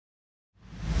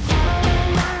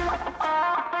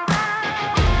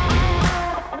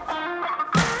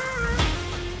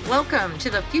Welcome to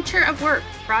the Future of Work,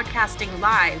 broadcasting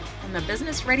live from the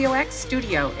Business RadioX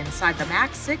studio inside the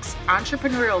Mac 6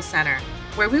 Entrepreneurial Center,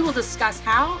 where we will discuss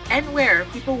how and where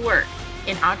people work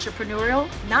in entrepreneurial,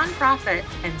 nonprofit,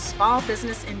 and small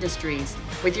business industries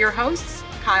with your hosts,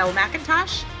 Kyle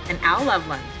McIntosh and Al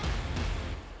Loveland.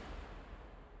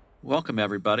 Welcome,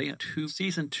 everybody, to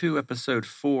Season 2, Episode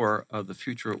 4 of the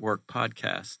Future at Work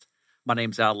podcast. My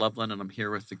name's Al Loveland, and I'm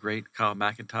here with the great Kyle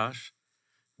McIntosh.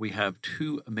 We have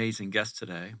two amazing guests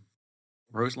today.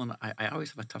 Roseline, I always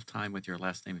have a tough time with your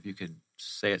last name. If you could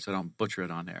say it so I don't butcher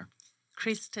it on there.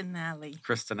 Cristanelli.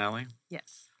 Cristanelli?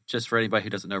 Yes. Just for anybody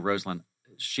who doesn't know Roseline,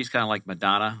 she's kind of like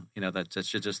Madonna, that's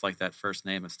just like that first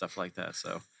name and stuff like that.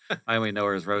 So I only know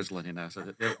her as Roseline, So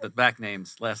the back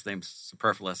names, last name's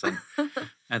superfluous. And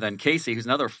then Kaci, who's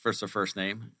another first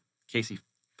name. Kaci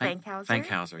Fankhauser.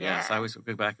 Fankhauser, yes. I always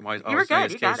go back and always you were say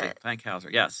good. You got Kaci. it.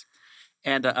 Fankhauser, yes.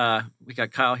 And we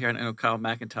got Kyle here, and I know Kyle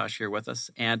McIntosh here with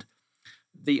us. And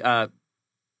the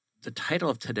title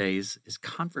of today's is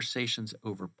Conversations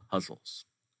Over Puzzles.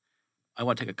 I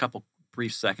want to take a couple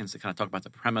brief seconds to kind of talk about the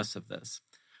premise of this.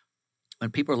 When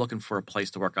people are looking for a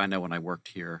place to work, I know when I worked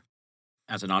here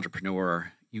as an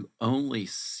entrepreneur, you only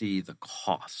see the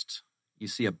cost. You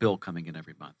see a bill coming in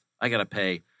every month. I got to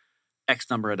pay X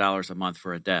number of dollars a month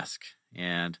for a desk,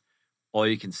 and all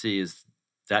you can see is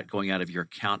that going out of your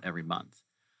account every month.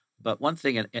 But one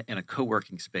thing in a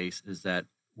co-working space is that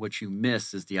what you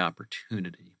miss is the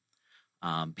opportunity.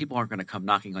 People aren't going to come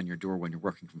knocking on your door when you're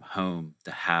working from home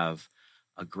to have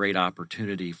a great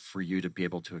opportunity for you to be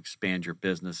able to expand your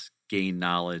business, gain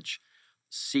knowledge,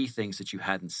 see things that you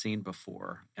hadn't seen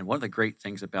before. And one of the great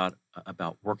things about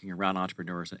working around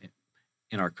entrepreneurs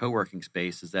in our co-working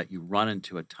space is that you run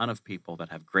into a ton of people that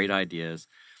have great ideas,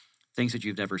 things that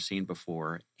you've never seen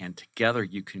before, and together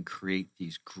you can create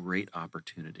these great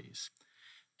opportunities.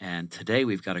 And today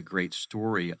we've got a great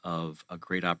story of a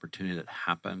great opportunity that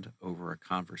happened over a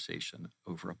conversation,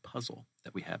 over a puzzle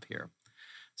that we have here.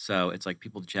 So it's like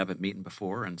people that you haven't met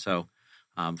before. And so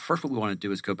first what we want to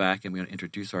do is go back and we're going to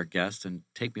introduce our guest and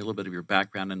take me a little bit of your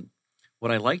background. And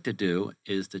what I like to do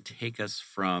is to take us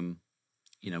from,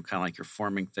 kind of like you're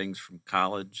forming things from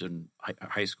college and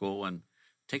high school, and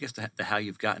take us to how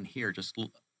you've gotten here, just a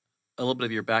little bit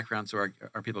of your background so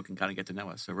our people can kind of get to know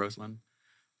us. So, Roseline,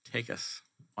 take us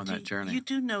on that journey. You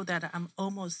do know that I'm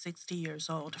almost 60 years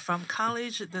old. From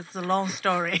college, that's a long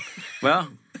story. Well,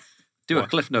 do a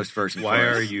Cliff Notes version. Why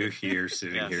are you here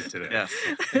sitting here today? Yes.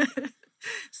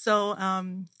 So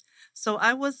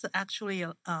I was actually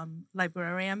a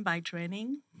librarian by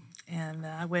training, and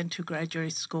I went to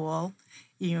graduate school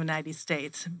in the United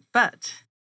States. But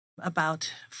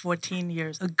about 14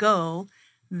 years ago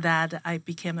that I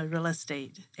became a real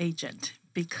estate agent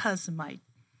because my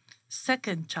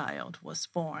second child was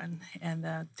born, and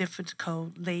a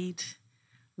difficult late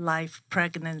life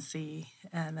pregnancy,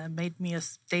 and made me a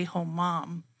stay-home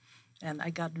mom. And I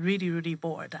got really, really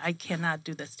bored. I cannot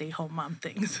do the stay-home mom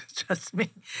things, trust me.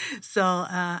 So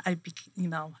I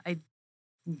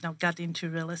got into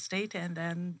real estate, and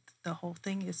then the whole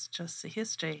thing is just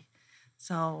history.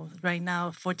 So right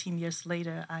now, 14 years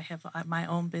later, I have my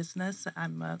own business.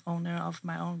 I'm an owner of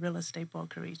my own real estate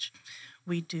brokerage.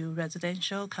 We do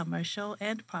residential, commercial,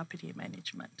 and property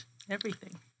management,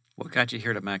 everything. What got you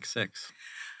here to Mac 6?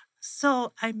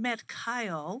 So I met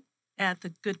Kyle at the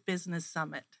Good Business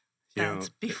Summit. That's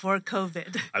before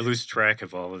COVID. I lose track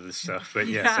of all of this stuff, but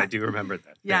yes, I do remember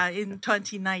that. Yeah, in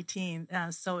 2019.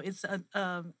 So it's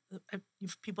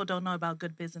if people don't know about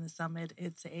Good Business Summit,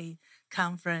 it's a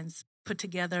conference put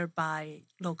together by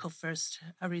Local First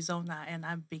Arizona, and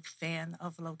I'm a big fan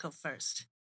of Local First.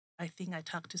 I think I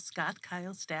talked to Scott,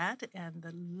 Kyle's dad, and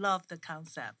loved the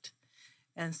concept.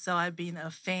 And so I've been a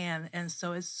fan. And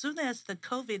so as soon as the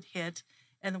COVID hit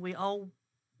and we all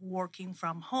working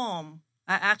from home,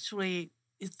 I actually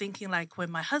is thinking like when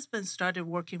my husband started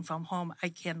working from home, I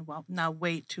can not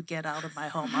wait to get out of my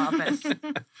home office.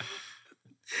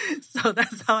 So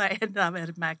that's how I ended up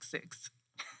at Mac 6.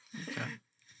 Okay.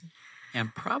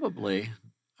 And probably,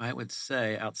 I would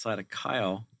say, outside of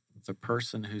Kyle, the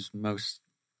person who's most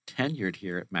tenured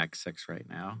here at Mac 6 right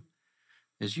now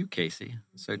is you, Kaci.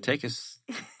 So take us,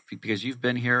 because you've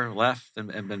been here, left,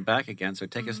 and been back again, so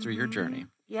take us through your journey.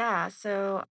 Yeah,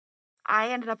 so I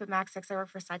ended up at Mac 6. I work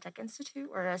for SciTech Institute.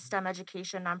 We're a STEM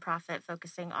education nonprofit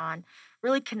focusing on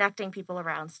really connecting people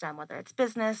around STEM, whether it's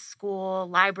business, school,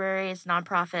 libraries,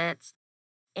 nonprofits.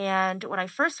 And when I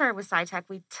first started with SciTech,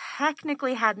 we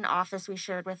technically had an office we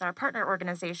shared with our partner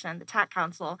organization, the Tech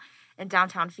Council, in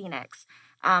downtown Phoenix.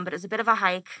 But it was a bit of a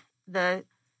hike. The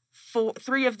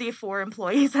three of the four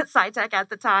employees at SciTech at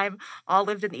the time all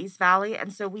lived in the East Valley.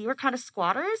 And so we were kind of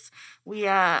squatters. We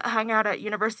hung out at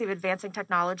University of Advancing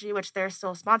Technology, which they're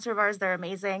still a sponsor of ours. They're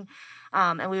amazing.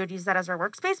 And we would use that as our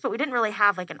workspace, but we didn't really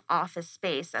have like an office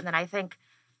space. And then I think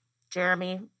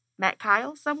Jeremy met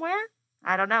Kyle somewhere.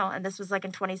 I don't know. And this was like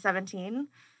in 2017.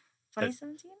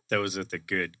 2017? That was at the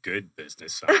good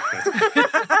business side.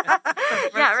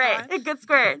 Yeah, right. Good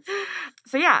squirt.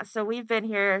 So we've been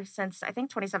here since I think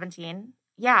 2017.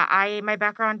 Yeah, my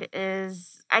background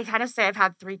is, I kind of say I've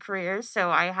had 3 careers.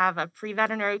 So I have a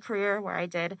pre-veterinary career where I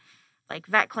did like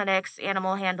vet clinics,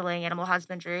 animal handling, animal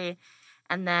husbandry.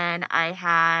 And then I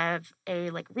have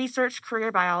a like research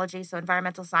career, biology, so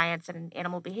environmental science and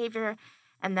animal behavior.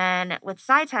 And then with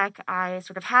SciTech, I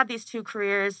sort of had these 2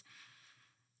 careers,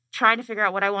 trying to figure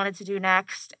out what I wanted to do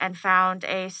next, and found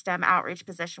a STEM outreach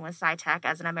position with SciTech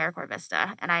as an AmeriCorps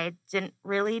Vista. And I didn't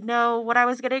really know what I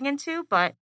was getting into,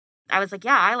 but I was like,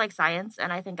 yeah, I like science,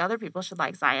 and I think other people should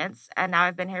like science. And now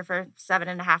I've been here for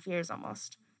 7.5 years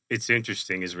almost. It's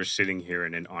interesting as we're sitting here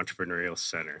in an entrepreneurial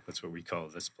center. That's what we call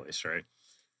this place, right?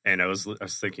 And I was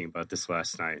thinking about this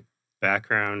last night.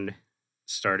 Background,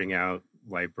 starting out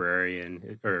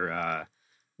librarian, or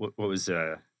what was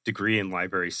a degree in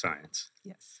library science.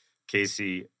 Yes.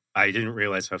 Kaci, I didn't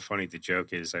realize how funny the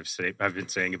joke is. I've been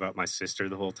saying about my sister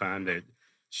the whole time that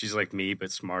she's like me,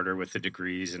 but smarter with the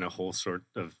degrees and a whole sort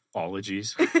of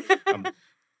ologies.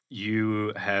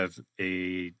 You have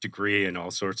a degree in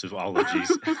all sorts of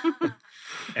ologies,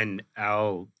 and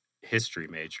Al history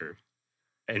major,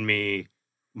 and me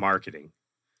marketing.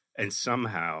 And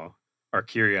somehow our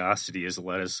curiosity has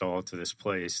led us all to this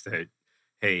place that,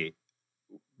 hey,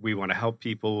 we want to help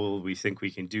people. We think we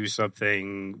can do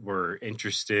something. We're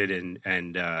interested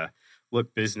and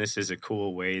look, business is a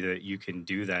cool way that you can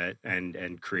do that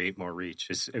and create more reach.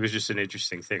 It was just an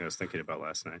interesting thing I was thinking about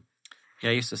last night.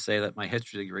 Yeah, I used to say that my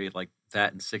history degree, like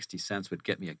that and 60 cents would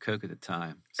get me a Coke at the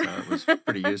time. So it was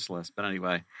pretty useless. But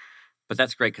anyway, but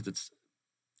that's great because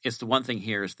it's the one thing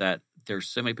here is that there's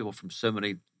so many people from so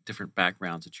many different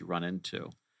backgrounds that you run into.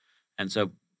 And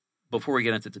so before we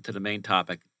get into the main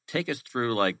topic, take us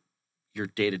through like your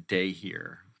day-to-day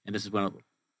here. And this is when,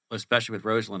 especially with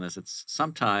Roseline, is it's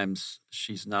sometimes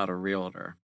she's not a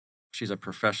realtor. She's a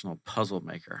professional puzzle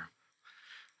maker.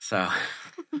 So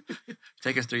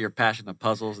take us through your passion of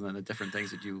puzzles and then the different things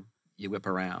that you whip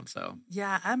around. So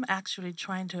yeah, I'm actually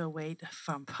trying to away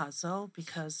from puzzle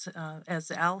because, as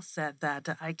Al said,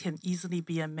 that I can easily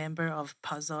be a member of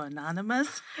Puzzle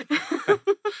Anonymous.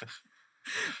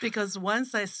 Because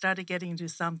once I started getting into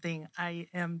something, I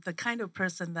am the kind of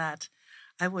person that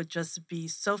I would just be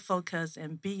so focused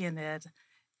and be in it.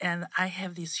 And I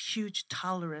have this huge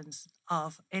tolerance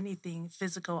of anything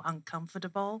physical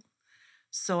uncomfortable.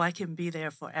 So I can be there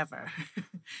forever.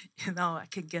 I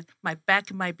can my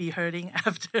back might be hurting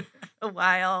after a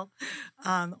while,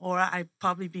 or I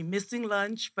probably be missing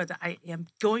lunch, but I am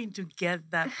going to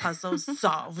get that puzzle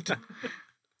solved.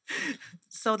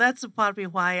 So that's probably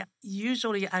why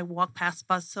usually I walk past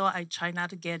puzzle. I try not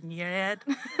to get near it.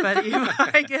 But if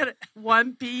I get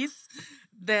one piece,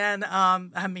 then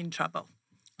I'm in trouble.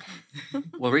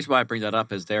 Well, the reason why I bring that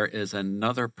up is there is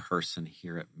another person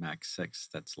here at Mac 6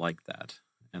 that's like that,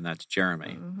 and that's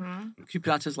Jeremy. Mm-hmm. Can you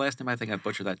pronounce his last name? I think I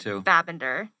butchered that too.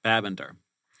 Babender.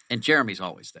 And Jeremy's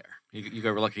always there. You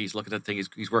go look, he's looking at the thing,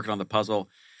 he's working on the puzzle.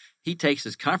 He takes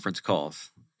his conference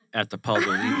calls at the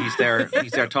puzzle. He's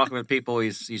there talking with people,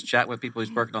 he's chatting with people,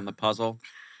 he's working on the puzzle.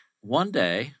 One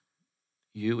day,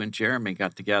 you and Jeremy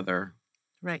got together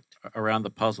right around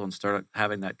the puzzle and started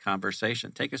having that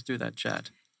conversation. Take us through that chat.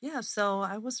 Yeah, so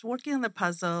I was working on the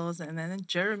puzzles, and then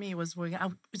Jeremy was working.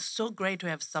 It's so great to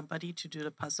have somebody to do the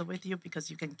puzzle with you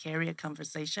because you can carry a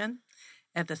conversation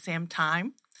at the same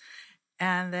time.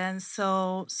 And then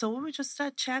so we would just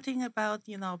start chatting about,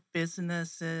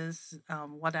 businesses,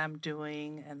 what I'm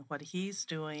doing and what he's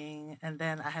doing. And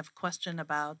then I have a question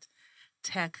about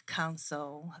Tech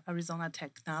Council, Arizona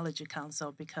Technology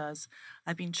Council, because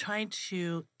I've been trying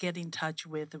to get in touch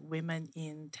with women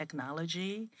in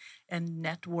technology and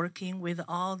networking with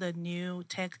all the new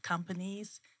tech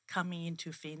companies coming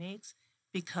into Phoenix,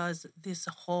 because this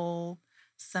whole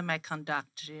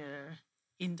semiconductor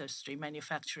industry,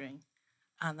 manufacturing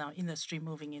industry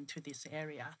moving into this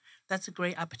area. That's a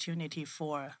great opportunity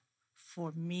for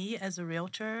me as a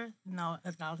realtor, a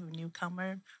lot of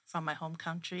newcomer from my home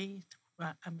country.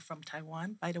 I'm from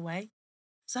Taiwan, by the way.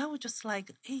 So I was just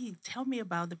like, hey, tell me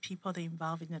about the people that are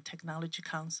involved in the Technology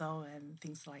Council and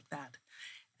things like that.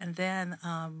 And then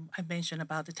I mentioned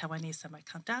about the Taiwanese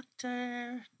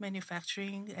semiconductor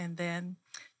manufacturing. And then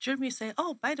Jeremy said,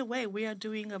 oh, by the way, we are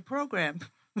doing a program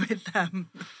with them.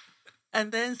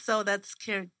 And then so that's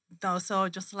so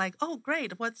just like, oh,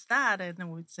 great, what's that? And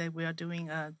then we'd say we are doing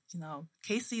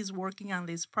Kaci is working on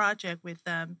this project with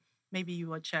them. Maybe you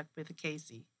will check with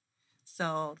Kaci.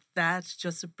 So that's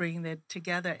just bringing it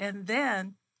together. And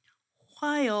then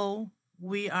while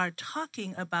we are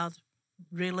talking about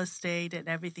real estate and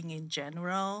everything in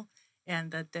general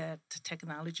and the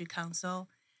technology council,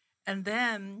 and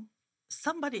then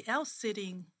somebody else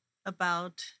sitting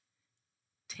about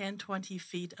 10, 20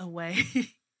 feet away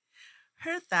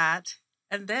heard that.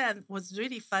 And then was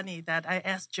really funny that I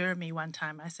asked Jeremy one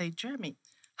time, I say, Jeremy,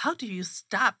 how do you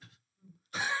stop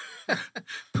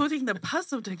putting the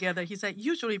puzzle together? He said,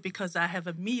 usually because I have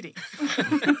a meeting.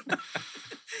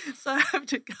 So I have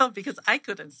to go because I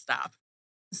couldn't stop.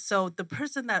 So the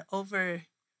person that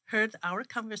overheard our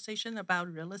conversation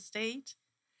about real estate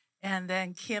and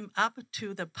then came up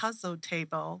to the puzzle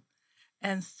table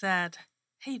and said,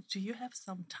 hey, do you have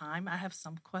some time? I have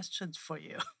some questions for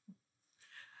you.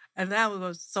 And that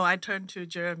was, so I turned to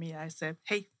Jeremy. I said,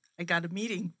 hey, I got a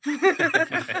meeting.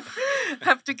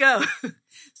 Have to go.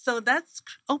 So that's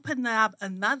opened up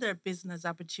another business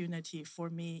opportunity for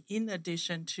me in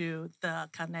addition to the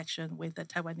connection with the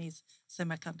Taiwanese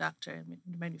semiconductor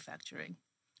manufacturing,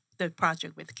 the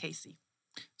project with Kaci.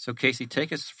 So Kaci,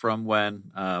 take us from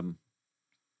when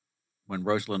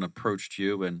Roseline approached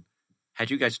you, and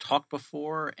had you guys talked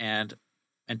before, and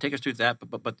take us through that.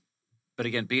 But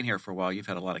again, being here for a while, you've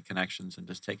had a lot of connections, and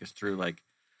just take us through like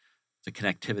the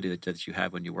connectivity that you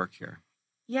have when you work here.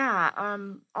 Yeah,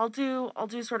 I'll do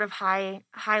sort of high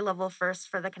level first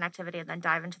for the connectivity and then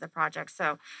dive into the project.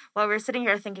 So while we were sitting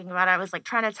here thinking about it, I was like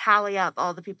trying to tally up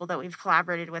all the people that we've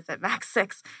collaborated with at Max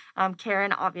 6.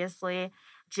 Karen, obviously.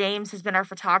 James has been our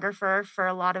photographer for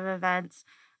a lot of events.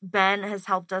 Ben has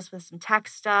helped us with some tech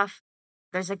stuff.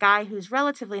 There's a guy who's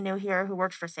relatively new here who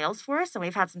works for Salesforce, and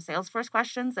we've had some Salesforce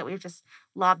questions that we've just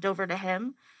lobbed over to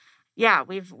him. Yeah,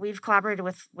 we've collaborated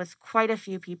with quite a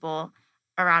few people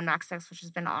around Max 6, which has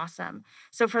been awesome.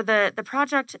 So for the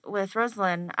project with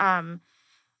Roseline,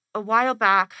 a while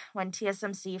back when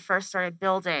TSMC first started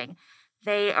building,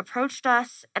 they approached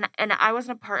us, and I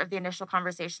wasn't a part of the initial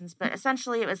conversations, but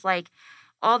essentially it was like,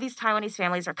 all these Taiwanese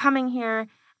families are coming here.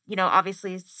 You know,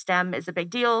 obviously STEM is a big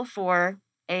deal for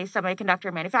a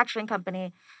semiconductor manufacturing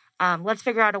company. Let's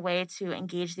figure out a way to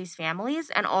engage these families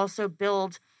and also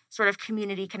build sort of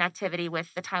community connectivity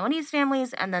with the Taiwanese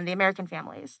families and then the American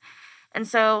families. And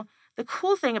so the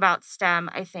cool thing about STEM,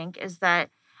 I think, is that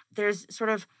there's sort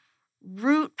of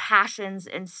root passions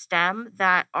in STEM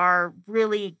that are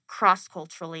really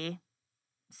cross-culturally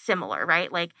similar,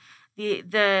 right? Like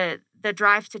the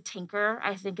drive to tinker,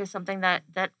 I think, is something that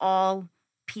all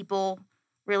people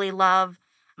really love.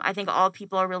 I think all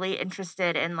people are really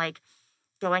interested in like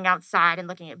going outside and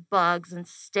looking at bugs and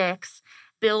sticks,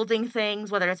 building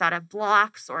things, whether it's out of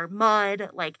blocks or mud.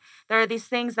 Like there are these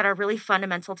things that are really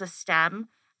fundamental to STEM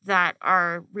that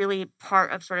are really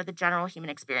part of sort of the general human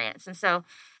experience. And so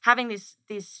having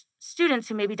these students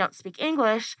who maybe don't speak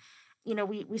English, you know,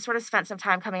 we sort of spent some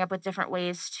time coming up with different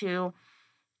ways to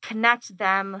connect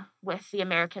them with the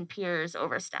American peers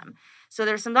over STEM. So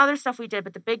there's some other stuff we did,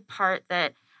 but the big part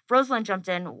that Roseline jumped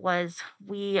in was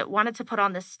we wanted to put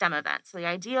on this STEM event. So the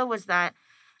idea was that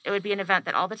it would be an event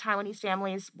that all the Taiwanese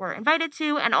families were invited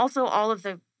to, and also all of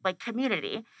the like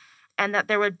community, and that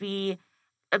there would be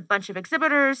a bunch of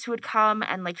exhibitors who would come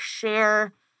and like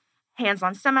share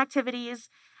hands-on STEM activities.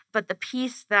 But the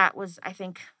piece that was, I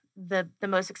think, the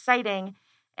most exciting,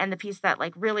 and the piece that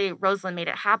like really Roseline made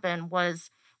it happen,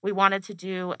 was we wanted to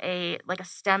do a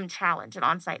STEM challenge, an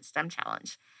on-site STEM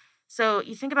challenge. So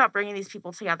you think about bringing these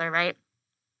people together, right?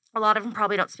 A lot of them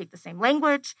probably don't speak the same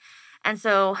language. And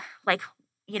so, like,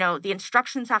 you know, the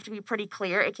instructions have to be pretty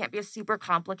clear. It can't be a super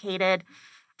complicated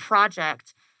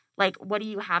project. Like, what do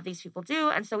you have these people do?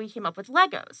 And so we came up with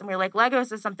Legos. And we were like,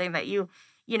 Legos is something that you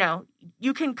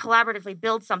can collaboratively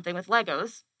build something with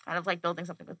Legos, kind of like building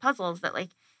something with puzzles, that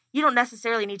like you don't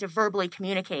necessarily need to verbally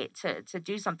communicate to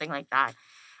do something like that.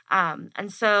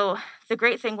 And so the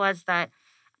great thing was that,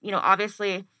 you know,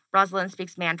 obviously Roseline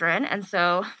speaks Mandarin. And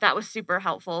so that was super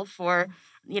helpful for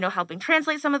helping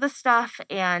translate some of the stuff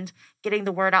and getting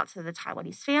the word out to the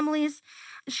Taiwanese families.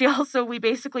 We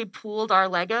basically pooled our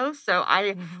Legos. So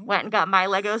I went and got my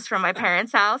Legos from my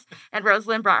parents' house, and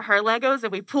Roseline brought her Legos,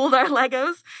 and we pooled our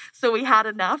Legos. So we had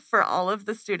enough for all of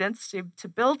the students to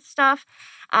build stuff.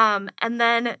 And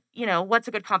then, what's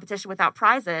a good competition without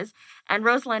prizes? And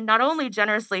Roseline not only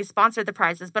generously sponsored the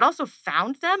prizes, but also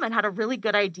found them and had a really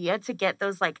good idea to get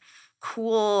those like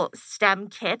cool STEM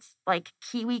kits like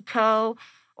KiwiCo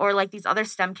or like these other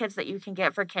STEM kits that you can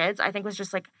get for kids. I think was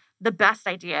just like the best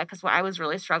idea because I was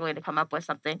really struggling to come up with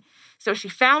something. So she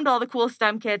found all the cool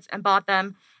STEM kits and bought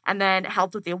them and then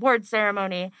helped with the award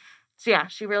ceremony. So yeah,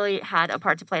 she really had a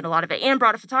part to play in a lot of it and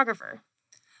brought a photographer.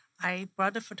 I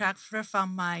brought a photographer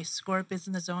from my Score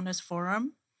Business Owners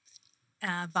Forum,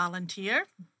 volunteer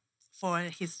for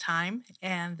his time.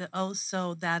 And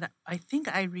also that I think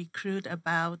I recruit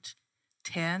about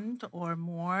 10 or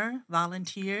more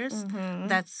volunteers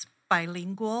that's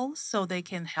bilingual so they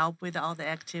can help with all the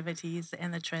activities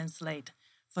and the translate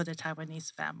for the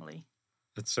Taiwanese family.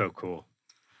 That's so cool.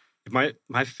 My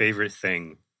favorite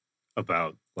thing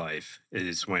about life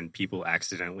is when people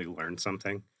accidentally learn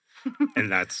something.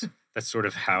 And that's sort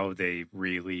of how they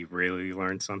really, really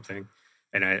learn something.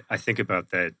 And I think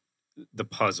about that, the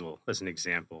puzzle as an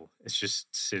example. It's just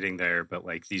sitting there, but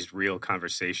like these real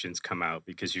conversations come out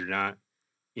because you're not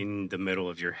in the middle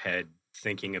of your head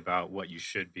thinking about what you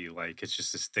should be like. It's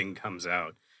just this thing comes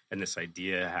out and this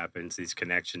idea happens, these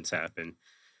connections happen.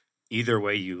 Either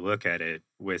way you look at it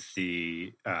with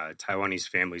the Taiwanese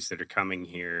families that are coming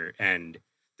here, and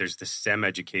there's the STEM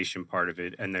education part of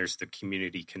it, and there's the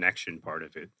community connection part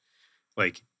of it.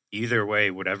 Like either way,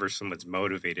 whatever someone's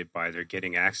motivated by, they're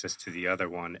getting access to the other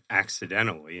one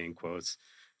accidentally, in quotes.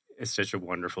 It's such a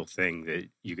wonderful thing that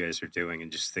you guys are doing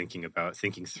and just thinking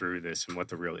through this and what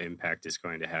the real impact is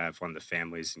going to have on the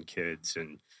families and kids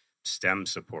and STEM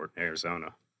support in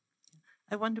Arizona.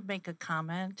 I want to make a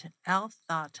comment. Al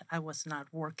thought I was not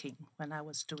working when I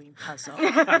was doing puzzle.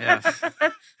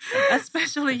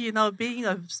 Especially, being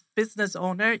a business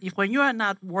owner, when you are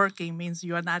not working means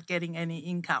you are not getting any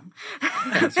income.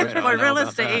 That's right. For a real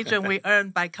estate agent, we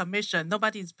earn by commission.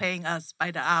 Nobody's paying us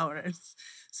by the hours.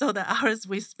 So the hours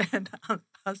we spend on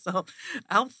puzzle,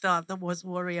 Al thought that was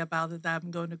worried about that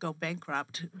I'm going to go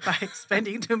bankrupt by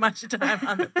spending too much time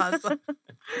on the puzzle.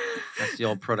 That's the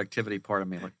old productivity part of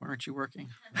me. Like, why aren't you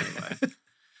working? Anyway,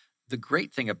 the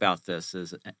great thing about this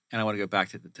is, and I want to go back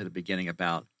to the beginning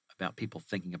about people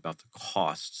thinking about the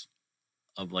costs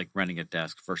of like renting a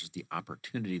desk versus the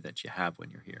opportunity that you have when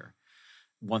you're here.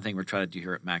 One thing we're trying to do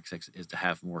here at Mac 6 is to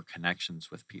have more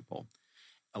connections with people.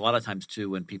 A lot of times, too,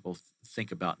 when people think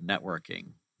about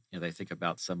networking, they think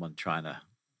about someone trying to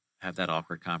have that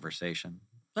awkward conversation.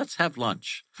 Let's have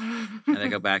lunch. And they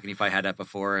go back, and if I had that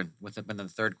before, and within the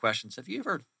third question, so have you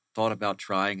ever thought about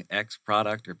trying X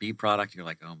product or B product? You're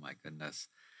like, oh, my goodness.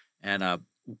 And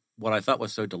what I thought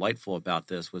was so delightful about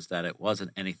this was that it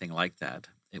wasn't anything like that.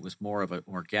 It was more of an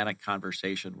organic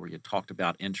conversation where you talked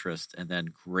about interest, and then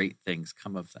great things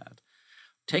come of that.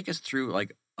 Take us through,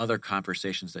 like, other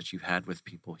conversations that you've had with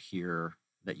people here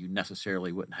that you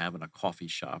necessarily wouldn't have in a coffee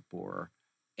shop, or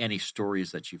any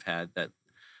stories that you've had that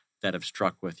have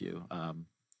struck with you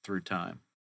through time?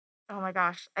 Oh my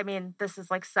gosh. I mean, this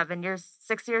is like 6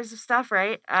 years of stuff,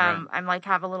 right? Right. I'm like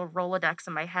have a little Rolodex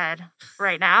in my head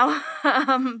right now.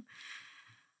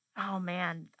 Oh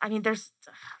man. I mean, there's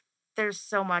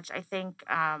so much. I think,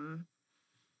 Ben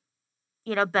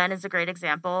is a great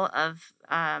example of,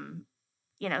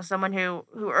 someone who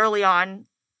early on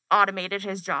automated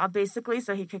his job basically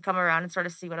so he could come around and sort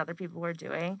of see what other people were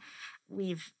doing.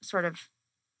 We've sort of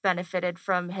benefited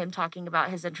from him talking about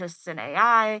his interests in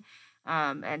AI,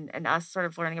 and us sort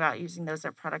of learning about using those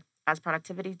as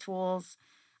productivity tools.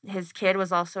 His kid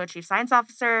was also a chief science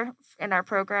officer in our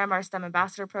program, our STEM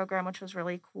ambassador program, which was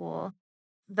really cool.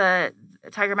 The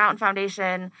Tiger Mountain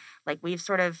Foundation, like we've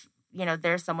sort of,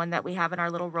 there's someone that we have in our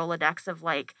little Rolodex of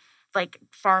like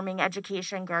farming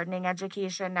education, gardening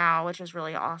education now, which is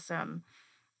really awesome.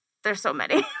 There's so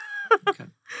many. Okay.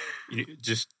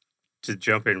 Just to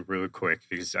jump in really quick,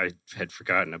 because I had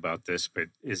forgotten about this, but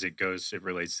as it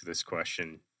relates to this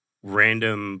question.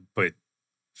 Random, but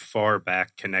far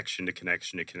back connection to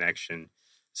connection to connection.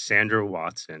 Sandra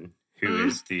Watson, who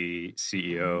is the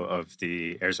CEO of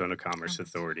the Arizona Commerce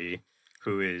Authority,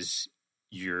 who is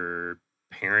your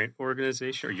parent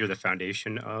organization, or you're the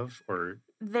foundation of, or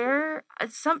they're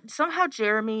somehow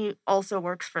Jeremy also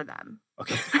works for them.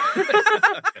 Okay.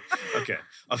 Okay.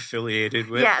 Affiliated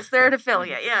with? Yes, they're an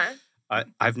affiliate, yeah.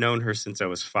 I've known her since I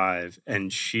was 5,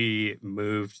 and she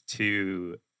moved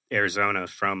to Arizona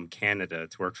from Canada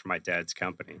to work for my dad's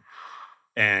company.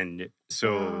 And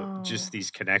so just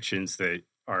these connections that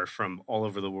are from all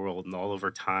over the world and all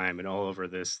over time and all over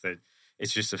this, that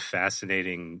it's just a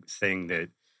fascinating thing that,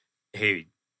 hey,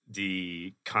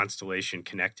 the constellation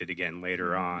connected again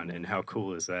later on. And how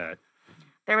cool is that?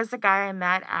 There was a guy I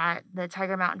met at the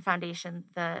Tiger Mountain Foundation,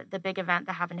 the big event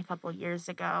that happened a couple of years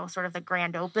ago, sort of the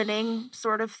grand opening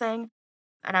sort of thing.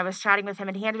 And I was chatting with him,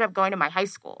 and he ended up going to my high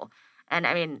school. And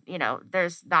I mean, you know,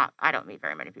 I don't meet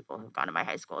very many people who've gone to my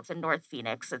high school. It's in North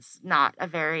Phoenix. It's not a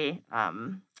very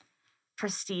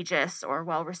prestigious or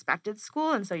well-respected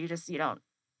school. And so you don't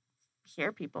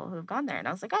hear people who've gone there. And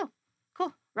I was like, oh,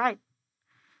 cool, right.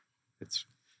 It's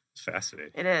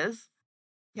fascinating. It is.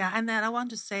 Yeah, and then I want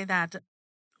to say that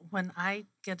when I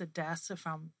get a desk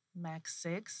from Max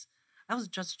 6, I was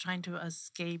just trying to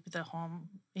escape the home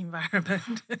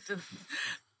environment.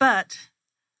 But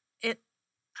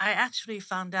I actually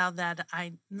found out that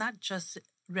I not just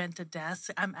rent a desk,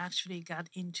 I'm actually got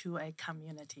into a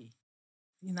community.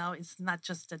 You know, it's not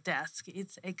just a desk,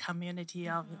 it's a community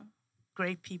of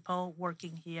great people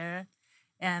working here.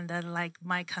 And like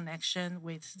my connection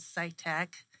with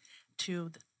SciTech to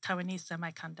the Taiwanese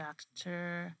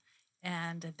semiconductor.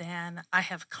 And then I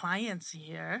have clients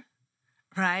here,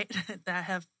 right? That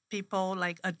have people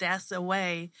like a desk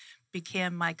away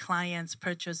became my clients,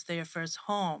 purchased their first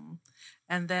home.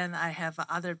 And then I have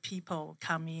other people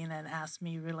come in and ask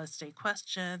me real estate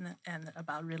question and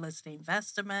about real estate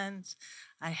investment.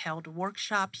 I held a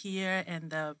workshop here, and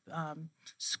the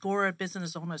SCORE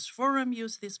Business Owners Forum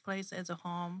used this place as a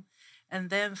home. And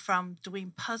then from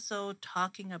doing puzzle,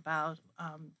 talking about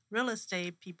real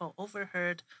estate, people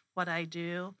overheard what I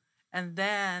do. And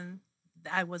then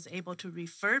I was able to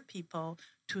refer people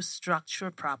to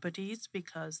structure properties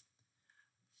because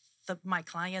my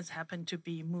clients happen to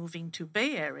be moving to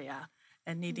Bay Area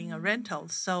and needing a rental.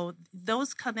 So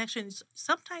those connections,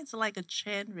 sometimes like a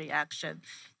chain reaction,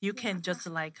 you can just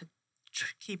like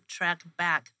keep track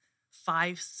back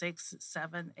 5, 6,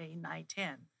 7, 8, 9,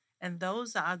 10. And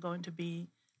those are going to be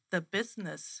the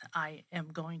business I am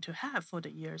going to have for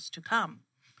the years to come.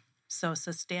 So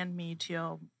sustain me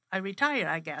till I retire,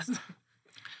 I guess.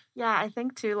 Yeah, I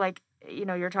think too, like, you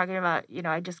know, you're talking about, you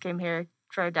know, I just came here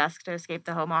for a desk to escape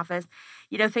the home office.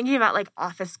 You know, thinking about like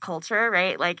office culture,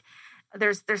 right? Like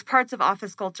there's parts of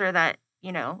office culture that,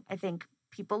 you know, I think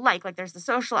people like there's the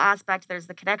social aspect, there's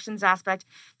the connections aspect.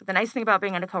 But the nice thing about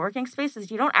being in a co-working space is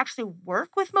you don't actually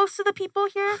work with most of the people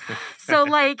here. So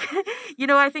like, you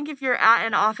know, I think if you're at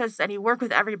an office and you work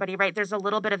with everybody, right, there's a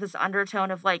little bit of this undertone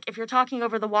of like, if you're talking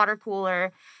over the water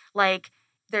cooler, like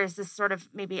there's this sort of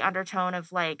maybe undertone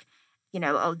of like, you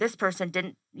know, oh, this person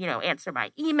didn't, you know, answer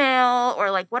my email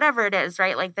or like whatever it is,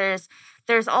 right? Like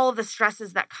there's all of the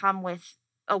stresses that come with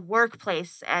a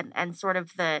workplace and sort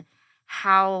of the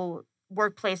how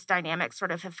workplace dynamics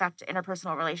sort of affect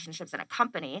interpersonal relationships in a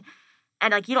company.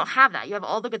 And like you don't have that. You have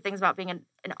all the good things about being in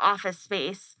an office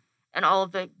space and all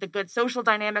of the good social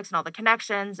dynamics and all the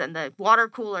connections and the water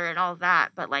cooler and all of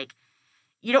that. But like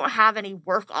you don't have any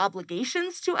work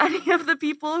obligations to any of the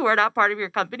people who are not part of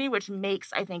your company, which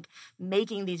makes, I think,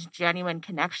 making these genuine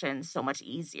connections so much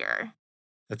easier.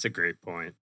 That's a great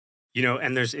point. You know,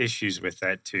 and there's issues with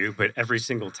that too, but every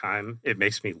single time it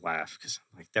makes me laugh because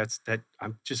I'm like,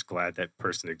 I'm just glad that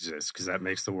person exists because that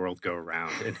makes the world go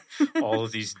around. And all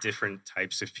of these different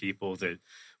types of people that,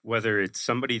 whether it's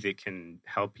somebody that can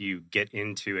help you get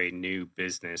into a new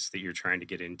business that you're trying to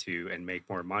get into and make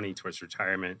more money towards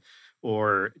retirement,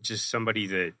 or just somebody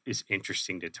that is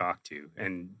interesting to talk to.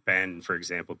 And Ben, for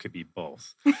example, could be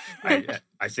both.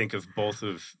 I think of both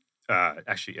of,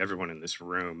 actually everyone in this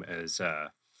room as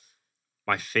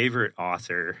my favorite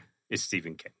author is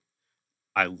Stephen King.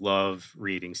 I love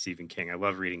reading Stephen King. I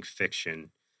love reading fiction.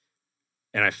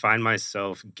 And I find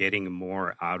myself getting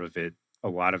more out of it a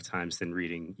lot of times than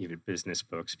reading even business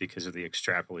books because of the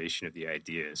extrapolation of the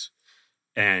ideas.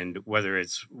 And whether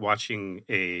it's watching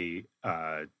a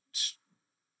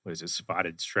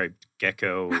spotted striped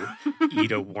gecko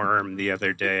eat a worm the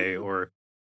other day, or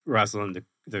Roseline,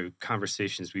 the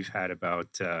conversations we've had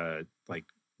about like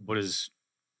what does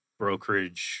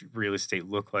brokerage real estate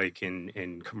look like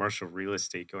in commercial real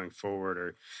estate going forward,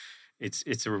 or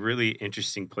it's a really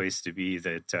interesting place to be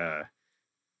that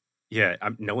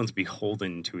no one's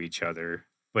beholden to each other,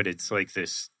 but it's like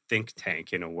this think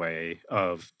tank in a way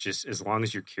of just as long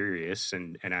as you're curious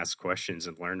and ask questions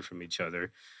and learn from each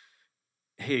other.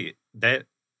 Hey, that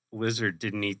lizard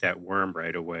didn't eat that worm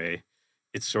right away.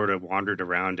 It sort of wandered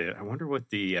around it. I wonder what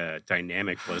the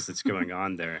dynamic was that's going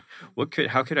on there.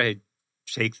 How could I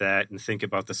take that and think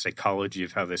about the psychology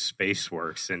of how this space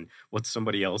works and what's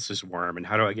somebody else's worm and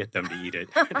how do I get them to eat it?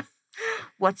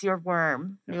 What's your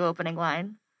worm? New opening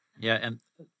line. Yeah, and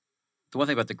the one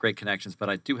thing about the great connections, but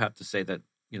I do have to say that,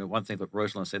 one thing that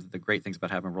Roseline said, that the great things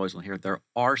about having Roseline here, there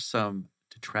are some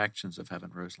detractions of having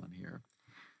Roseline here.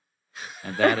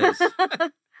 And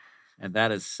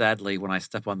that is sadly when I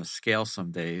step on the scale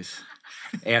some days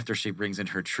after she brings in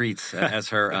her treats as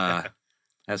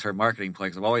her marketing play.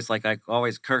 'Cause I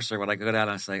always curse her when I go down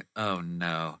and I say, "Oh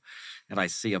no," and I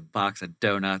see a box of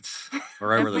donuts.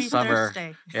 Or over the summer,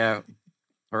 Thursday. yeah,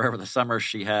 or over the summer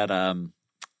she had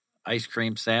ice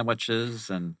cream sandwiches,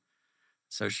 and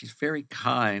so she's very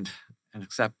kind. And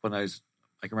except when I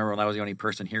can remember when I was the only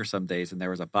person here some days, and there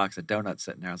was a box of donuts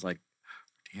sitting there, I was like,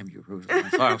 "Damn you, Roseline.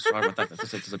 I'm sorry about that.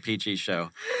 This is a PG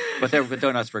show," but the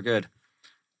donuts were good.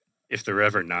 If they're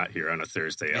ever not here on a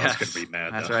Thursday, I was going to be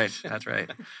mad. That's though. right. That's right.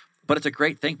 But it's a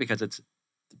great thing because it's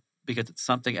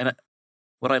something. And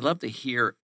what I'd love to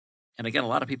hear, and again, a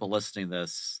lot of people listening to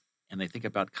this, and they think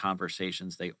about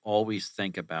conversations, they always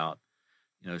think about,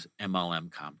 MLM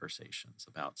conversations,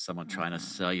 about someone trying to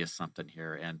sell you something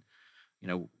here. And,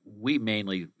 we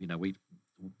mainly,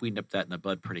 we nip that in the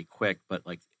bud pretty quick, but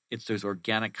like it's those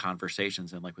organic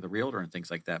conversations, and like with a realtor and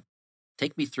things like that.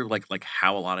 Take me through like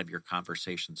how a lot of your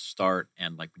conversations start,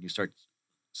 and like when you start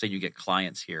saying you get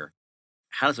clients here,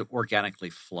 how does it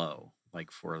organically flow? Like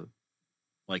for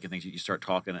like the things you start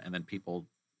talking, and then people,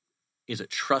 is it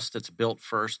trust that's built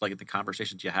first, like the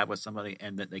conversations you have with somebody,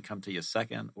 and that they come to you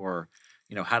second, or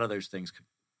how do those things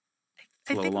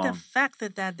I flow think along? the fact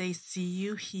that they see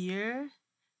you here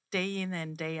day in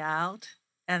and day out,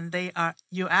 and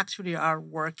you actually are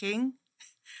working,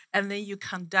 and then you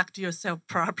conduct yourself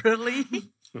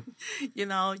properly.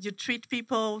 You treat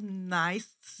people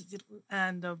nice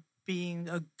and being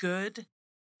a good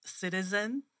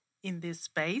citizen in this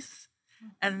space.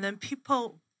 And then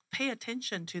people pay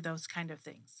attention to those kind of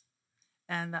things.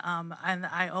 And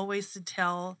I always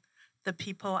tell the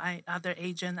people, other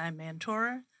agent I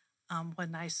mentor,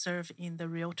 when I serve in the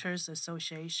Realtors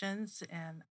Associations,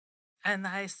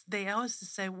 they always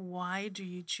say, "Why do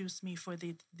you choose me for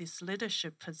this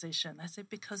leadership position?" I say,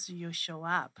 "Because you show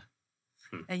up,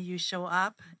 and you show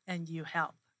up and you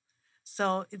help."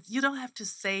 So you don't have to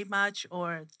say much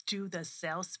or do the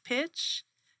sales pitch.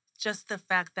 Just the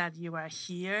fact that you are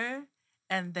here,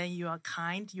 and then you are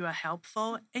kind, you are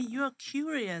helpful, and you are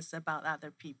curious about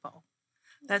other people.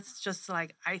 That's just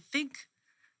like, I think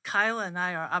Kyle and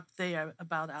I are up there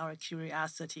about our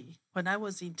curiosity. When I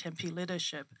was in Tempe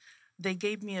Leadership, they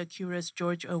gave me a Curious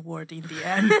George Award in the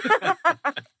end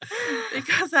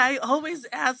because I always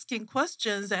asking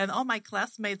questions, and all my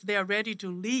classmates, they are ready to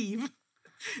leave,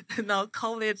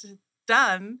 call it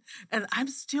done, and I'm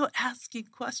still asking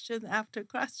question after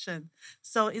question.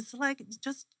 So it's like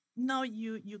just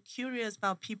you're curious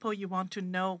about people. You want to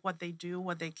know what they do,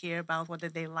 what they care about, what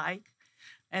they like,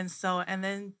 and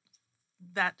then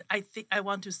that I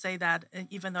want to say that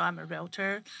even though I'm a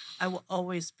realtor, I will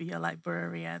always be a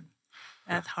librarian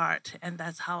at heart, and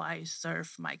that's how I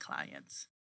serve my clients.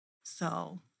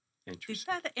 So, did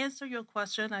that answer your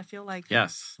question? I feel like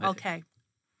Yes. Okay.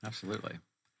 Absolutely.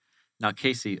 Now,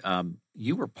 Kaci,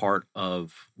 you were part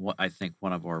of what I think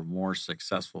one of our more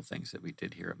successful things that we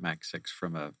did here at Mac 6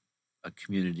 from a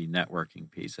community networking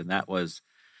piece, and that was,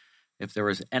 if there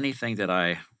was anything that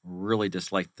I really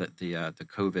disliked that the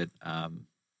COVID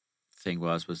thing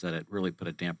was that it really put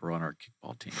a damper on our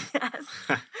kickball team.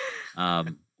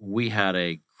 Yes. We had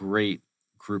a great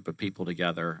group of people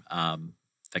together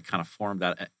that kind of formed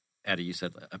that. Eddie, you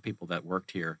said people that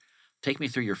worked here. Take me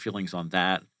through your feelings on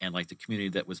that, and like the community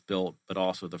that was built, but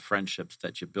also the friendships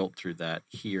that you built through that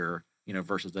here,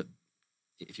 versus that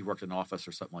if you worked in an office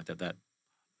or something like that, that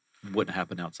wouldn't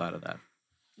happen outside of that.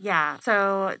 Yeah.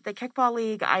 So the Kickball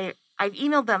League, I've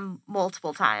emailed them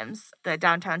multiple times, the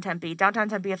Downtown Tempe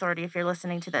Authority. If you're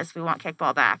listening to this, we want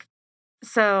kickball back.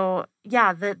 So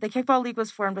yeah, the Kickball League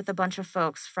was formed with a bunch of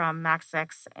folks from Mac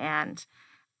 6, and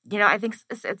I think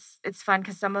it's fun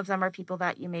because some of them are people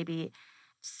that you maybe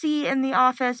see in the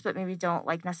office, but maybe don't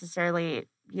like necessarily,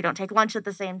 you don't take lunch at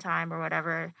the same time or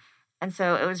whatever. And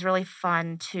so it was really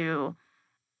fun to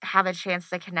have a chance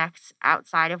to connect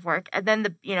outside of work. And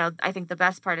then I think the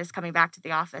best part is coming back to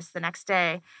the office the next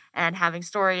day and having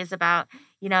stories about,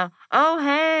 oh,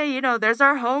 hey, there's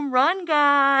our home run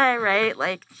guy, right?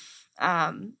 Like,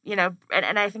 and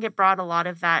I think it brought a lot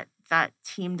of that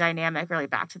team dynamic really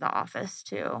back to the office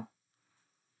too.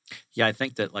 Yeah, I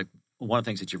think that like one of the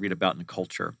things that you read about in the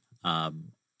culture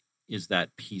is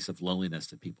that piece of loneliness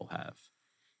that people have.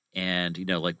 And,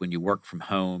 like when you work from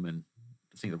home and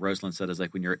thing that Roseline said is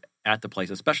like when you're at the place,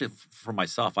 especially for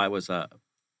myself, I was a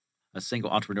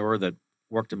single entrepreneur that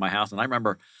worked in my house. And I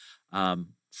remember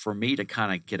for me to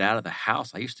kind of get out of the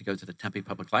house, I used to go to the Tempe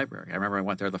Public Library. I remember I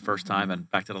went there the first time and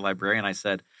back to the librarian. I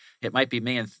said, it might be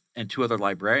me and two other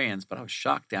librarians, but I was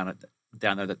shocked down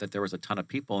there that there was a ton of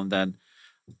people. And then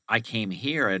I came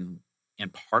here and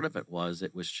part of it was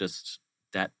just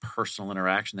that personal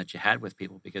interaction that you had with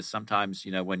people, because sometimes,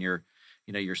 when you're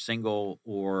single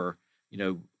or,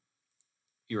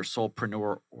 you're a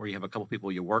solopreneur or you have a couple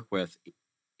people you work with,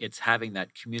 it's having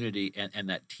that community and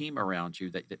that team around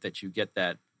you that you get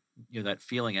that, that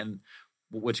feeling. And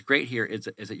what's great here is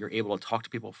that you're able to talk to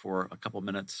people for a couple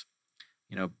minutes.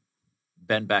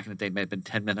 Ben back in the day may have been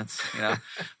 10 minutes,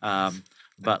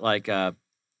 but like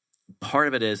part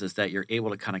of it is that you're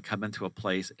able to kind of come into a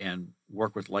place and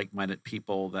work with like-minded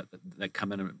people that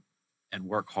come in and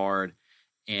work hard,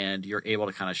 and you're able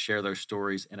to kind of share those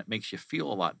stories, and it makes you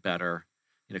feel a lot better,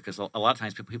 because a lot of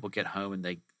times people get home and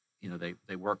they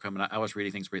work home, and I was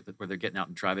reading things where they're getting out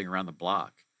and driving around the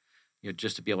block,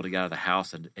 just to be able to get out of the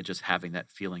house and just having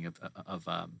that feeling of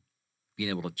being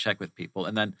able to check with people.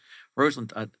 And then,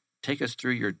 Roseline, take us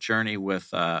through your journey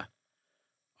with our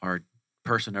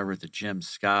person over at the gym,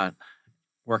 Scott,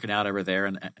 working out over there,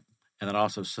 and then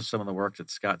also some of the work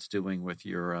that Scott's doing with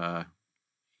your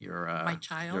my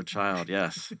child. Your child,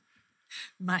 yes.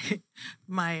 my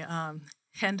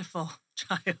handful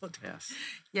child. Yes.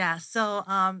 Yeah. So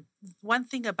one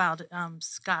thing about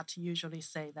Scott usually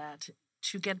say that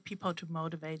to get people to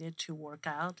motivated to work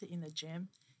out in the gym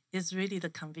is really the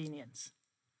convenience,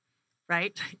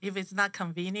 right? If it's not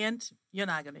convenient, you're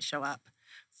not going to show up.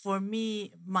 For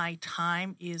me, my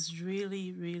time is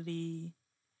really, really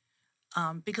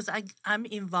because I'm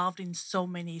involved in so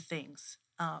many things.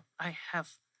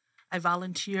 I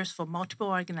volunteer for multiple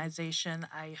organizations.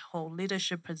 I hold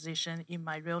leadership position in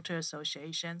my realtor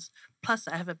associations. Plus,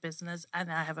 I have a business and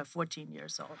I have a 14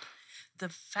 years old. The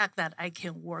fact that I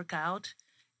can work out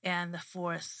and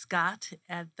for Scott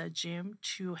at the gym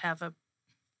to have a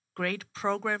great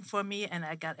program for me, and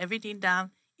I got everything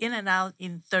done in and out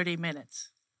in 30 minutes.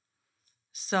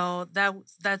 So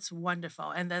that's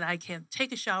wonderful. And then I can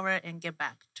take a shower and get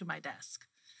back to my desk.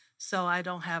 So I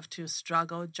don't have to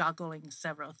struggle juggling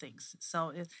several things.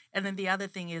 And then the other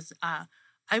thing is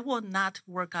I will not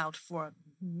work out for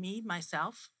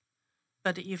myself.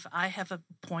 But if I have an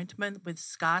appointment with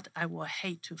Scott, I will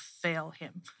hate to fail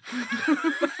him.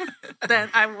 Then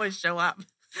I will show up.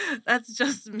 That's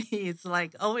just me. It's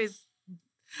like always,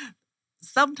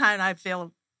 sometimes I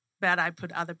feel bad I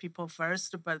put other people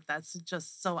first, but that's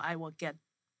just so I will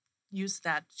use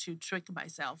that to trick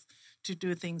myself to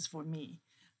do things for me.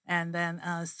 And then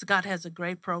Scott has a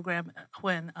great program.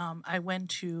 When I went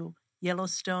to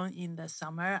Yellowstone in the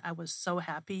summer, I was so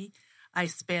happy. I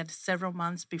spent several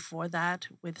months before that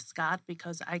with Scott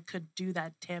because I could do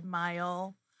that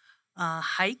 10-mile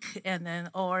hike and then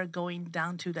or going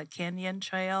down to the canyon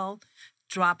trail,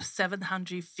 drop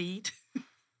 700 feet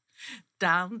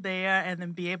down there and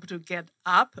then be able to get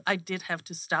up. I did have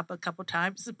to stop a couple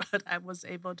times, but I was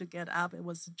able to get up. It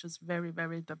was just very,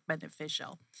 very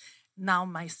beneficial. Now,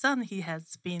 my son, he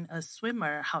has been a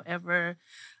swimmer. However,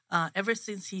 ever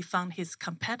since he found his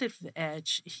competitive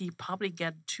edge, he probably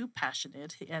get too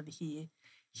passionate and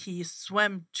he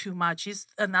swam too much. He's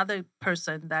another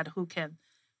person who can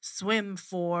swim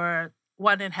for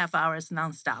 1.5 hours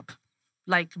nonstop,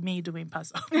 like me doing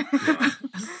puzzle.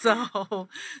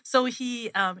 So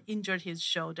he injured his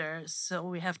shoulder. So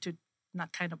we have to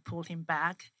not kind of pull him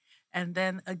back. And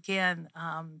then again,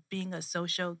 being a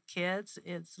social kid,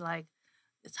 it's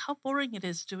how boring it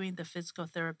is doing the physical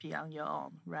therapy on your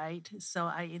own, right? So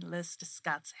I enlist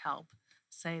Scott's help.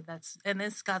 And then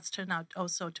Scott's turned out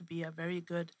also to be a very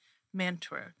good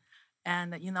mentor.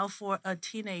 And, for a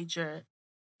teenager,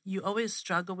 you always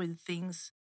struggle with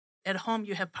things. At home,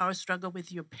 you have power struggle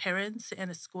with your parents, and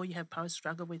at school, you have power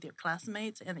struggle with your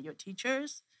classmates and your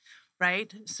teachers,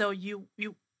 right? So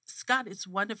Scott, it's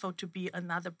wonderful to be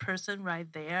another person right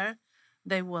there.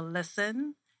 They will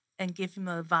listen and give him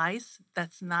advice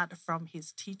that's not from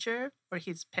his teacher or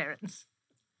his parents.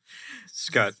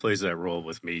 Scott plays that role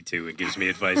with me, too, and gives me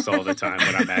advice all the time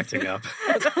when I'm acting up.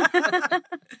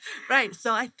 Right.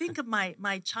 So I think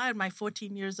my child, my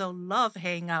 14 years old, love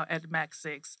hanging out at Mac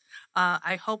 6.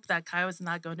 I hope that Kyle is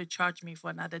not going to charge me for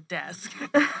another desk.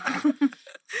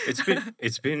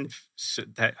 It's been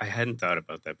that I hadn't thought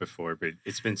about that before, but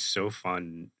it's been so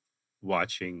fun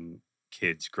watching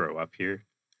kids grow up here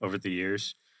over the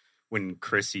years. When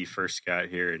Chrissy first got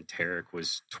here and Tarek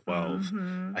was 12,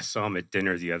 I saw him at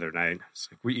dinner the other night. I was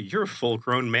like, "You're a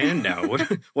full-grown man now.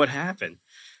 What happened?"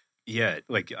 Yeah,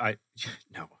 like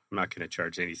no, I'm not going to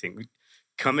charge anything.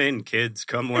 Come in, kids,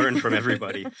 come learn from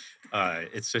everybody.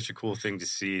 It's such a cool thing to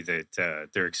see that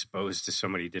they're exposed to so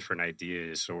many different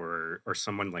ideas, or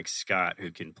someone like Scott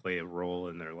who can play a role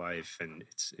in their life, and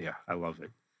I love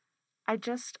it.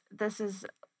 This is,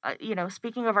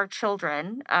 speaking of our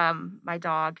children, my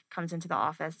dog comes into the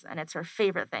office and it's her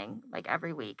favorite thing, like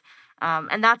every week.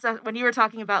 And that's when you were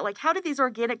talking about, like, how did these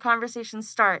organic conversations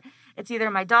start? It's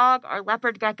either my dog, our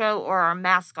leopard gecko, or our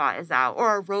mascot is out, or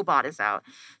our robot is out.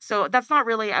 So that's not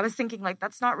really, I was thinking, like,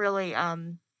 that's not really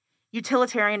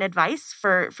utilitarian advice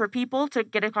for people to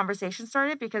get a conversation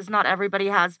started, because not everybody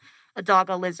has a dog,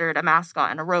 a lizard, a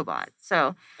mascot, and a robot.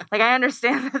 So, like, I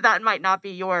understand that might not be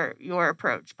your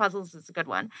approach. Puzzles is a good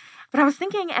one. But I was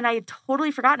thinking, and I had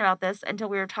totally forgotten about this until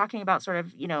we were talking about sort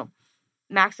of,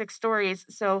 Max 6 stories.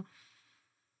 So,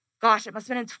 gosh, it must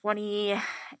have been in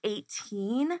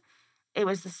 2018. It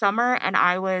was the summer, and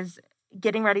I was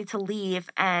getting ready to leave,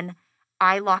 and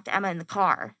I locked Emma in the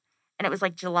car. And it was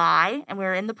like July, and we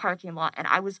were in the parking lot, and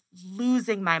I was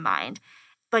losing my mind.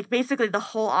 Like, basically the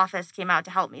whole office came out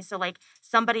to help me. So, like,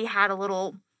 somebody had a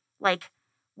little, like,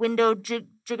 window jig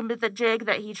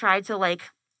that he tried to, like,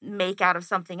 make out of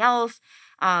something else.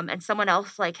 And someone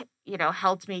else, like,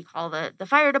 helped me call the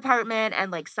fire department,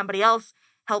 and, like, somebody else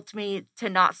helped me to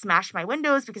not smash my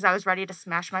windows because I was ready to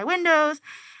smash my windows.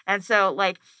 And so,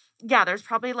 like, yeah, there's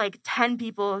probably like 10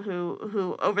 people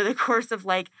who over the course of,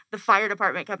 like, the fire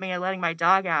department coming and letting my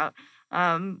dog out,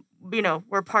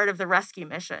 were part of the rescue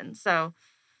mission. So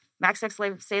Max 6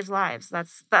 saves lives.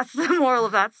 That's the moral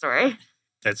of that story.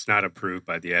 That's not approved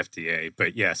by the FDA,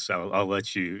 but yes, I'll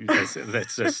let you.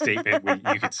 That's a statement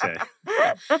you could say.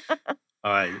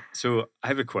 So I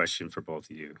have a question for both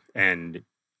of you. And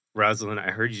Roseline,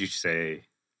 I heard you say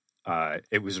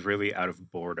it was really out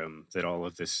of boredom that all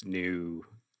of this new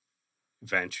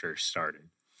venture started.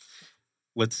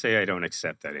 Let's say I don't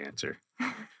accept that answer.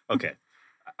 Okay,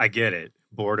 I get it.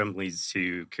 Boredom leads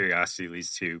to curiosity,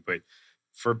 leads to, but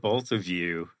for both of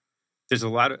you, there's a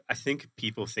lot of, I think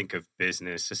people think of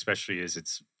business, especially as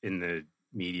it's in the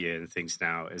media and things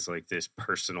now, as like this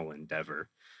personal endeavor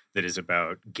that is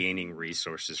about gaining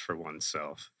resources for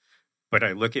oneself. But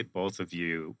I look at both of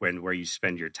you where you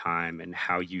spend your time and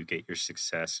how you get your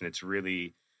success, and it's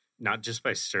really not just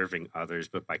by serving others,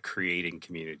 but by creating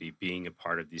community, being a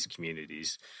part of these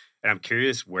communities. And I'm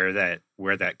curious where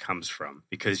that comes from,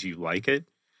 because you like it.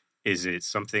 Is it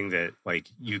something that, like,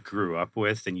 you grew up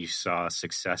with and you saw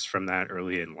success from that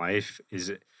early in life? Is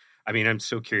it, I mean, I'm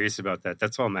so curious about that.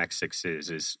 That's all Max 6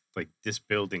 is like, this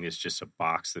building is just a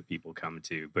box that people come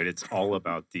to, but it's all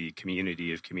about the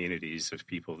community of communities of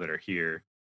people that are here.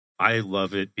 I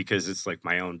love it because it's like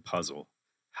my own puzzle.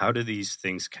 How do these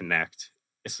things connect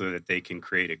so that they can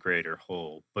create a greater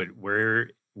whole? But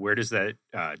where does that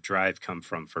drive come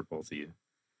from for both of you?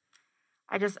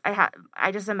 I just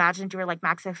imagined you were like,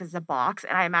 Max 6 is a box,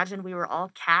 and I imagined we were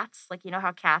all cats. Like, you know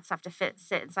how cats have to sit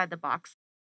inside the box.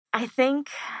 I think,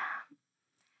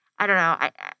 I don't know.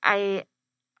 I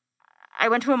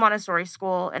went to a Montessori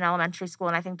school in elementary school,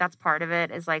 and I think that's part of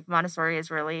it. Is like, Montessori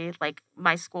is really, like,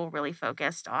 my school really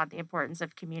focused on the importance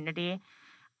of community.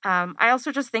 I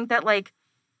also just think that, like,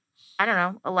 I don't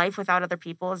know, a life without other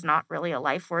people is not really a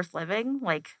life worth living.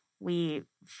 Like, we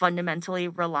fundamentally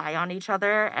rely on each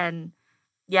other, and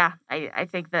yeah, I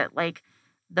think that, like,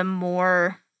 the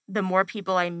more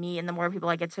people I meet and the more people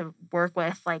I get to work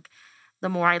with, like, the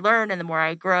more I learn and the more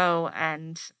I grow.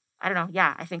 And I don't know.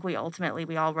 Yeah, I think we all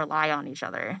rely on each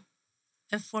other.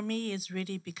 And for me, it's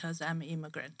really because I'm an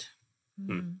immigrant.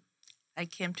 Mm. I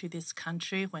came to this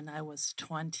country when I was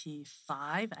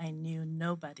 25. I knew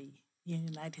nobody in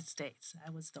the United States. I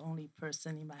was the only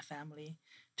person in my family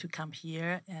to come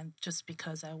here. And just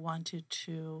because I wanted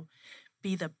to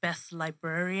be the best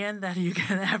librarian that you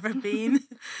can ever be.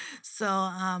 So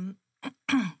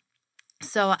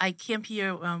I came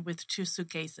here with 2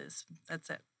 suitcases.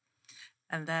 That's it.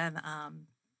 And then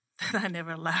I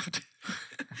never left.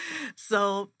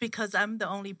 So because I'm the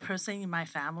only person in my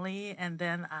family, and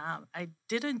then I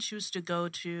didn't choose to go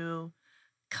to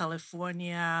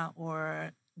California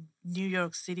or New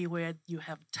York City, where you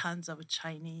have tons of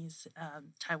Chinese,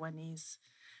 Taiwanese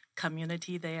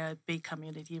community there, big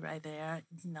community right there.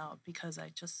 No, because I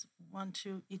just want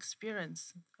to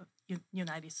experience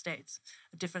United States,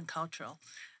 a different cultural.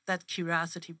 That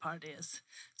curiosity part is.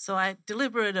 So I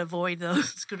deliberately avoid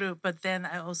those groups, but then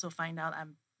I also find out I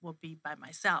will be by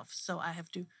myself. So I have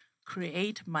to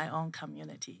create my own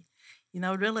community.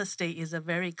 Real estate is a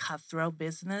very cutthroat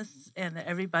business, and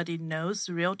everybody knows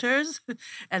realtors,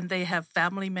 and they have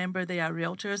family members. They are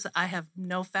realtors. I have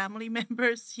no family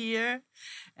members here,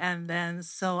 and then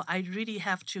so I really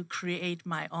have to create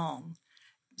my own.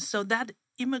 So that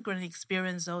immigrant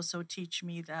experience also teach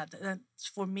me that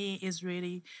for me is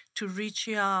really to reach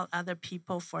out other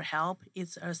people for help.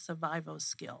 It's a survival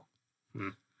skill.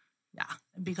 Mm. Yeah,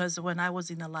 because when I was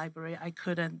in the library, I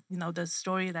couldn't, the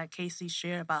story that Kaci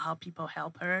shared about how people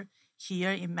help her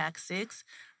here in Mac 6,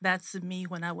 that's me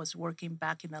when I was working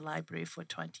back in the library for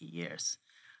 20 years.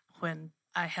 When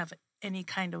I have any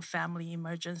kind of family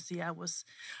emergency,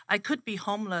 I could be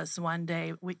homeless one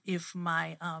day if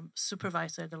my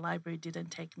supervisor at the library didn't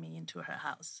take me into her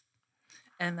house.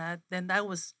 And then that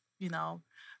was,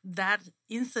 that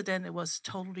incident, it was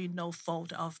totally no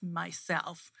fault of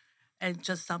myself. And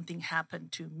just something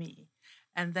happened to me.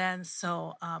 And then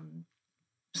so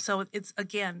it's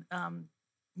again,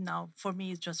 for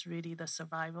me, it's just really the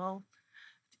survival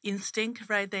instinct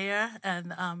right there.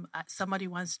 And somebody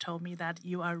once told me that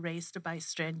you are raised by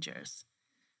strangers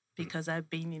because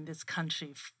I've been in this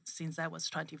country since I was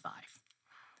 25.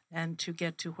 And to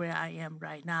get to where I am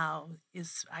right now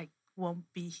I won't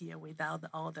be here without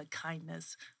all the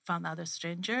kindness from other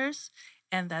strangers.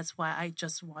 And that's why I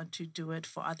just want to do it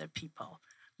for other people.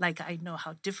 Like I know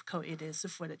how difficult it is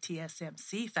for the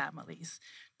TSMC families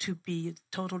to be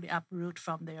totally uproot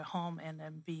from their home and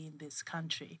then be in this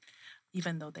country.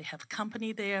 Even though they have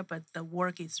company there, but the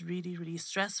work is really, really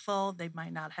stressful. They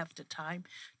might not have the time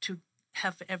to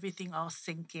have everything all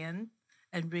sink in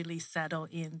and really settle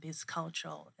in this culture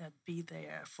and be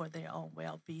there for their own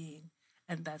well-being.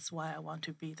 And that's why I want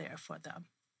to be there for them.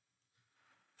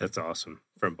 That's awesome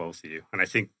from both of you. And I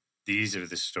think these are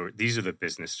the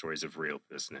business stories of real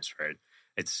business, right?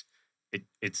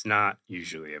 It's not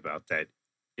usually about that.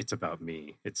 It's about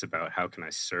me. It's about how can I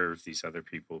serve these other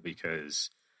people because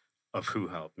of who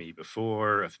helped me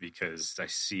before, because I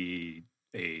see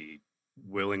a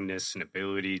willingness and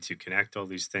ability to connect all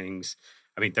these things.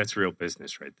 I mean, that's real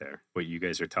business right there. What you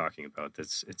guys are talking about,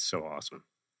 it's so awesome.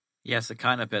 Yes, the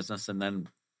kind of business. And then,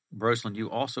 Roseline, you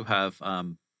also have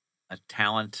a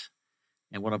talent,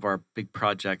 and one of our big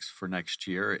projects for next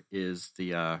year is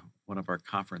the one of our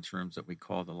conference rooms that we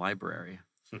call the library.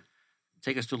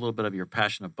 Take us to a little bit of your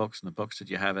passion of books and the books that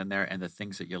you have in there and the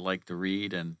things that you like to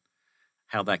read and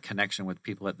how that connection with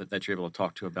people that you're able to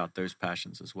talk to about those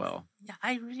passions as well. Yeah,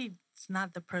 it's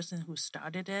not the person who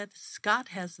started it. Scott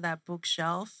has that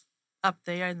bookshelf up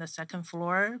there in the second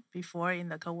floor before in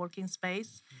the co-working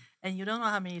space. And you don't know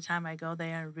how many times I go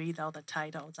there and read all the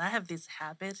titles. I have this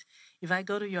habit. If I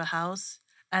go to your house,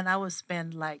 and I will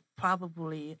spend like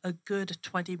probably a good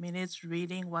 20 minutes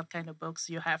reading what kind of books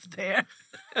you have there.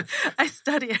 I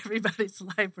study everybody's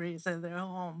libraries at their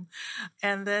home.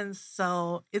 And then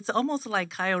so it's almost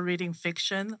like Kyle reading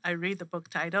fiction. I read the book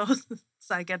titles,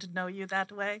 so I get to know you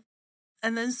that way.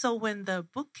 And then so when the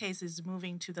bookcase is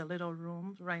moving to the little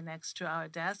room right next to our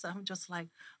desk, I'm just like,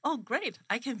 oh, great.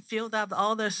 I can fill up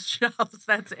all the shelves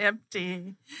that's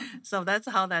empty. So that's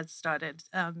how that started.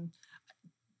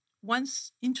 One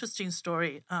interesting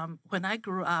story, when I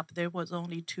grew up, there was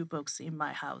only 2 books in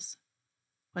my house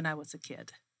when I was a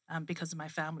kid because my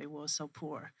family was so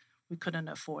poor. We couldn't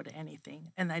afford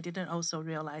anything. And I didn't also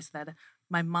realize that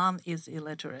my mom is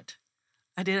illiterate.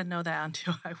 I didn't know that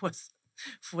until I was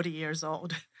 40 years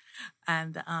old.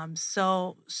 And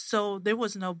so there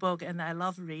was no book, and I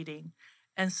love reading.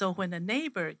 And so when the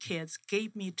neighbor kids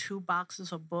gave me 2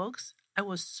 boxes of books, I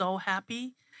was so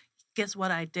happy. Guess what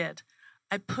I did?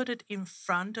 I put it in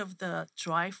front of the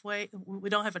driveway. We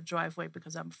don't have a driveway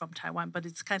because I'm from Taiwan, but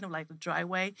it's kind of like the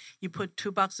driveway. You put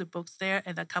 2 boxes of books there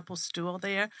and a couple stool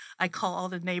there. I call all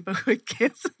the neighborhood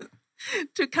kids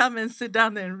to come and sit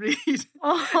down and read.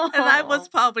 Oh. And I was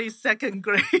probably 2nd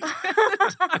grade.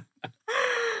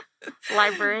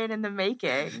 Librarian in the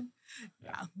making.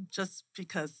 Yeah, just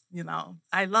because,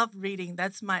 I love reading.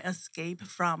 That's my escape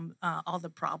from all the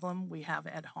problem we have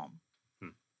at home.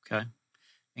 Okay.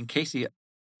 And Kaci,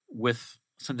 with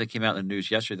something that came out in the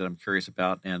news yesterday that I'm curious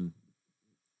about, and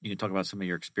you can talk about some of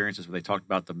your experiences where they talked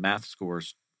about the math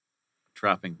scores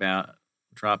dropping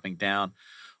down.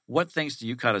 What things do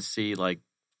you kind of see, like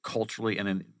culturally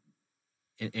and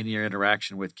in your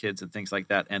interaction with kids and things like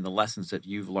that, and the lessons that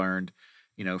you've learned,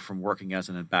 from working as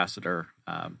an ambassador,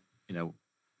 in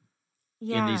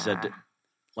these,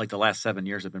 like the last 7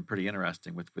 years have been pretty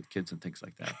interesting with kids and things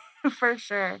like that. For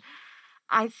sure.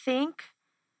 I think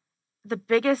the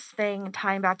biggest thing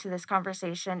tying back to this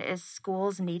conversation is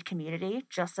schools need community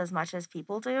just as much as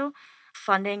people do.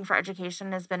 Funding for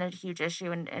education has been a huge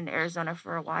issue in Arizona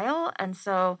for a while. And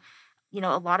so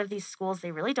a lot of these schools,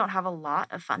 they really don't have a lot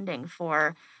of funding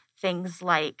for things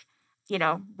like,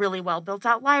 really well built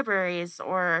out libraries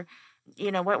or,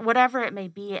 whatever it may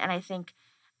be. And I think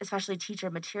especially teacher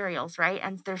materials, right?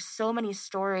 And there's so many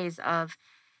stories of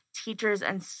teachers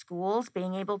and schools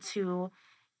being able to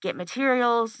get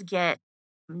materials, get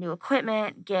new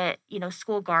equipment, get,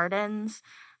 school gardens,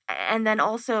 and then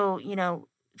also,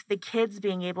 the kids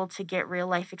being able to get real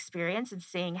life experience and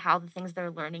seeing how the things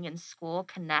they're learning in school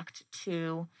connect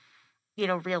to,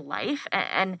 real life.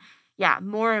 And yeah,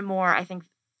 more and more, I think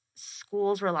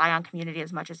schools rely on community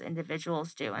as much as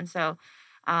individuals do. And so,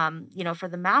 for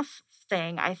the math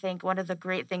thing, I think one of the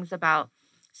great things about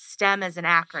STEM as an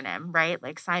acronym, right?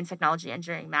 Like science, technology,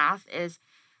 engineering, math is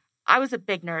I was a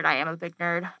big nerd. I am a big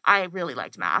nerd. I really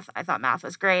liked math. I thought math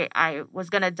was great. I was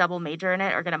going to double major in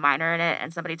it or going to minor in it.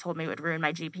 And somebody told me it would ruin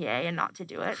my GPA and not to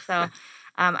do it. So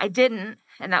I didn't.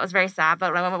 And that was very sad.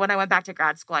 But when I went back to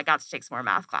grad school, I got to take some more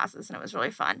math classes and it was really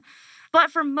fun.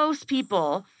 But for most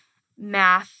people,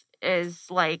 math is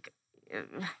like,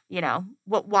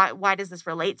 why does this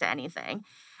relate to anything?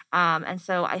 And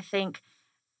so I think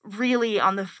really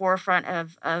on the forefront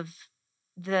of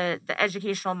the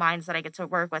educational minds that I get to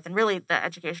work with and really the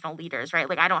educational leaders, right?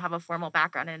 Like I don't have a formal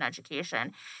background in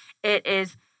education. It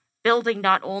is building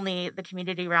not only the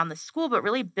community around the school, but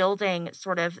really building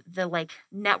sort of the like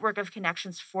network of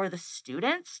connections for the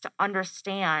students to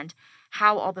understand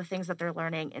how all the things that they're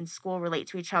learning in school relate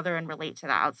to each other and relate to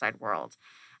the outside world.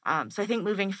 So I think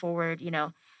moving forward,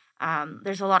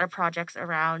 there's a lot of projects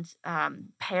around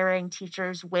pairing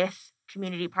teachers with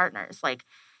community partners. Like,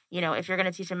 if you're going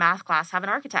to teach a math class, have an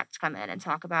architect come in and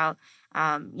talk about,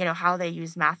 how they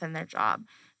use math in their job.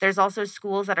 There's also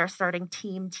schools that are starting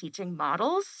team teaching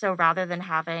models. So rather than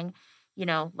having,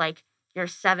 like your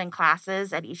 7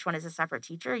 classes and each one is a separate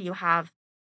teacher, you have,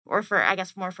 or for, I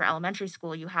guess, more for elementary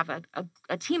school, you have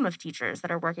a team of teachers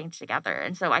that are working together.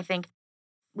 And so I think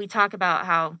we talk about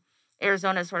how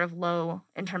Arizona is sort of low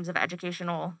in terms of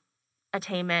educational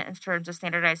attainment, in terms of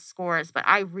standardized scores, but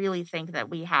I really think that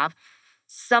we have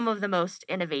some of the most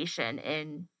innovation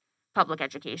in public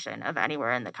education of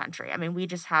anywhere in the country. I mean, we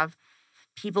just have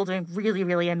people doing really,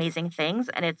 really amazing things,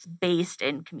 and it's based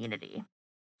in community.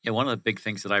 Yeah, one of the big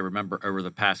things that I remember over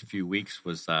the past few weeks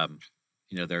was,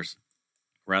 there's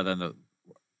rather than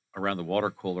around the water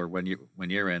cooler when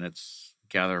you're in, it's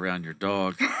gather around your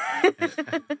dog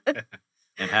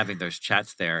and having those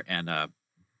chats there. And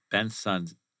Ben's son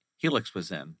Helix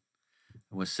was in and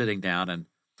was sitting down, and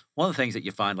one of the things that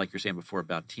you find, like you're saying before,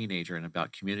 about teenager and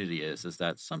about community is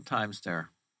that sometimes they're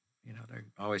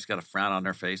always got a frown on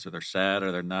their face, or they're sad,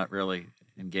 or they're not really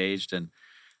engaged. And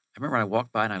I remember when I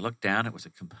walked by and I looked down, it was a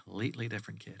completely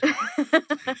different kid.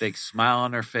 Big smile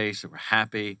on their face. They were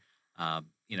happy.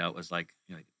 It was like,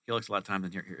 he looks a lot of times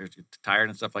and you're tired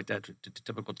and stuff like that,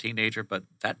 typical teenager. But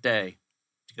that day,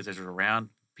 because there's around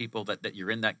people that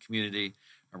you're in that community,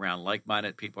 around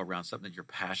like-minded people, around something that you're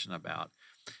passionate about,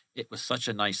 it was such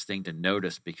a nice thing to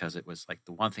notice, because it was like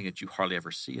the one thing that you hardly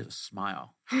ever see is a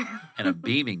smile and a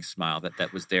beaming smile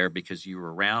that was there because you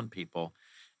were around people.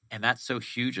 And that's so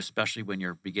huge, especially when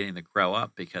you're beginning to grow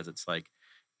up, because it's like,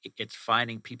 it's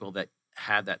finding people that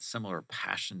have that similar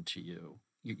passion to you.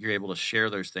 You're able to share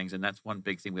those things. And that's one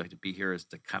big thing we like to be here, is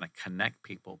to kind of connect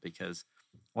people, because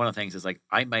one of the things is like,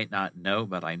 I might not know,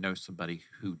 but I know somebody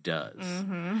who does.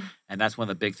 Mm-hmm. And that's one of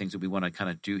the big things that we want to kind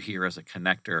of do here as a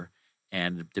connector,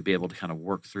 and to be able to kind of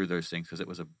work through those things,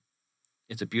 because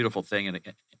it's a beautiful thing.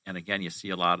 And again, you see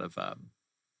a lot of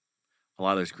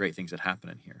those great things that happen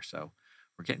in here. So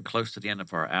we're getting close to the end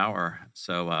of our hour.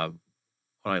 So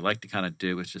what I'd like to kind of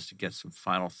do is just to get some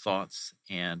final thoughts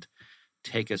and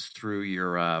take us through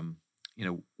your,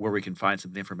 where we can find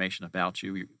some information about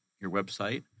you, your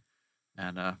website.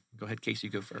 And go ahead,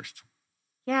 Kaci, go first.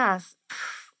 Yes.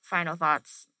 Final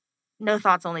thoughts. No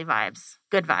thoughts, only vibes.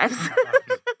 Good vibes.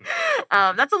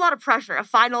 That's a lot of pressure. A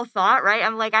final thought, right?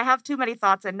 I'm like, I have too many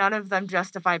thoughts and none of them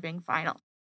justify being final.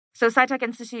 So SciTech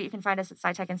Institute, you can find us at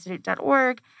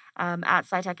scitechinstitute.org, at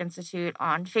SciTech Institute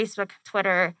on Facebook,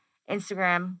 Twitter,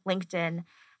 Instagram, LinkedIn.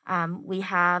 We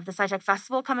have the SciTech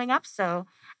Festival coming up. So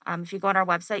if you go on our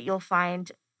website, you'll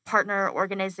find partner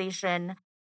organization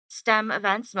STEM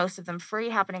events, most of them free,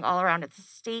 happening all around the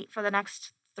state for the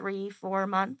next 3-4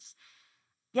 months.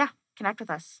 Yeah, connect with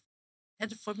us.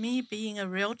 And for me, being a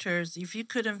realtor, if you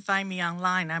couldn't find me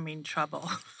online, I'm in trouble.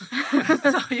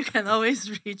 So you can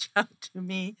always reach out to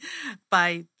me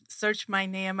by search my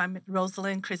name. I'm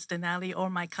Roseline Cristanelli, or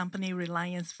my company,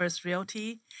 Reliance First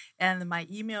Realty. And my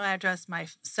email address, my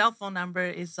cell phone number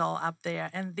is all up there.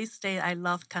 And this day, I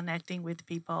love connecting with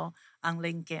people on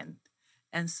LinkedIn.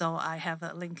 And so I have a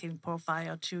LinkedIn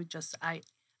profile too. Just I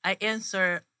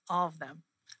answer all of them.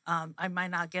 I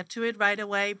might not get to it right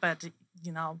away, but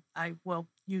I will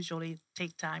usually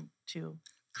take time to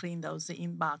clean those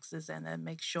inboxes and then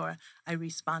make sure I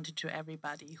respond to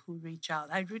everybody who reach out.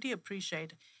 I really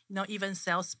appreciate, even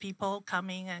salespeople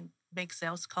coming and make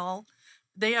sales call.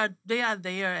 They are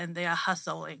there and they are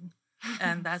hustling,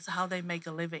 and that's how they make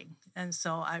a living. And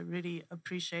so I really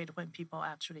appreciate when people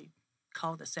actually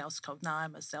call the sales call. Now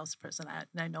I'm a salesperson.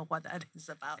 I know what that is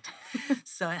about.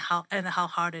 So how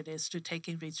hard it is to take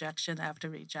in rejection after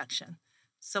rejection.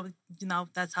 So,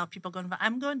 that's how people go.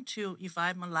 I'm going to, if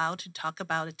I'm allowed to talk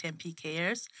about Tempe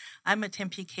Cares, I'm a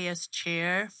Tempe Cares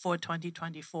chair for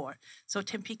 2024. So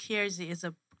Tempe Cares is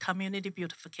a community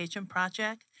beautification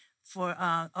project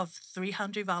of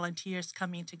 300 volunteers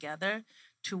coming together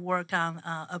to work on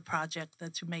a project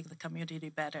to make the community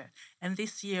better. And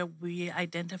this year we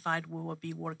identified we will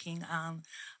be working on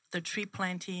the tree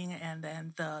planting and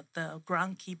then the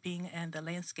groundkeeping and the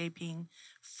landscaping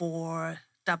for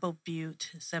Double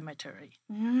Butte Cemetery.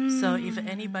 So if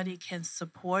anybody can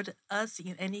support us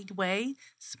in any way,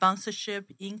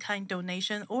 sponsorship, in-kind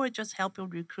donation, or just help you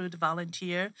recruit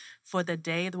volunteer for the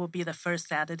day that will be the first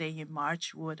Saturday in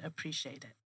March, would appreciate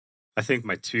it. I think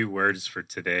my 2 words for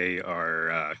today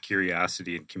are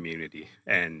curiosity and community.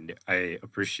 And I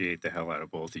appreciate the hell out of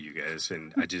both of you guys.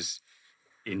 And I just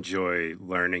enjoy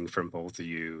learning from both of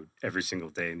you every single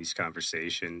day in these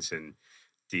conversations. And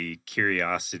the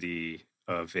curiosity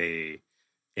of a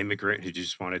immigrant who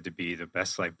just wanted to be the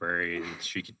best librarian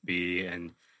she could be,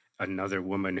 and another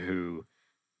woman who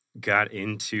got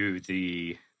into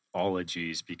the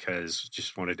ologies because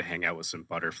just wanted to hang out with some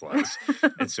butterflies.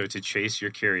 And so to chase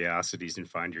your curiosities and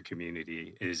find your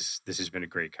community this has been a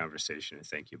great conversation, and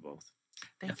thank you both.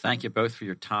 Thank you both for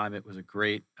your time. It was a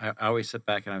great, I always sit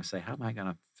back and I would say, how am I going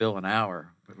to fill an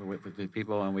hour with the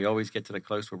people? And we always get to the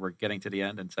close where we're getting to the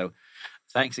end. And so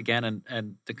thanks again.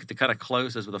 And to kind of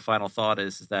close this with a final thought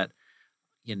is that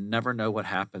you never know what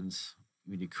happens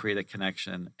when you create a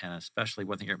connection. And especially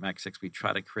one thing here at Mac 6, we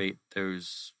try to create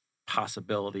those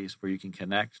possibilities where you can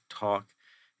connect, talk,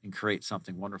 and create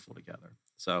something wonderful together.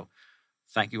 So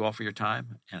thank you all for your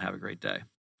time and have a great day.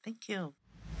 Thank you.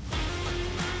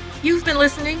 You've been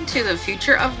listening to The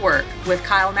Future of Work with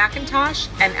Kyle McIntosh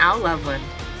and Al Loveland.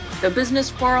 The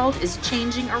business world is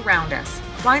changing around us.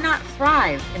 Why not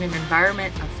thrive in an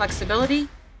environment of flexibility,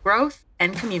 growth,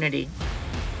 and community?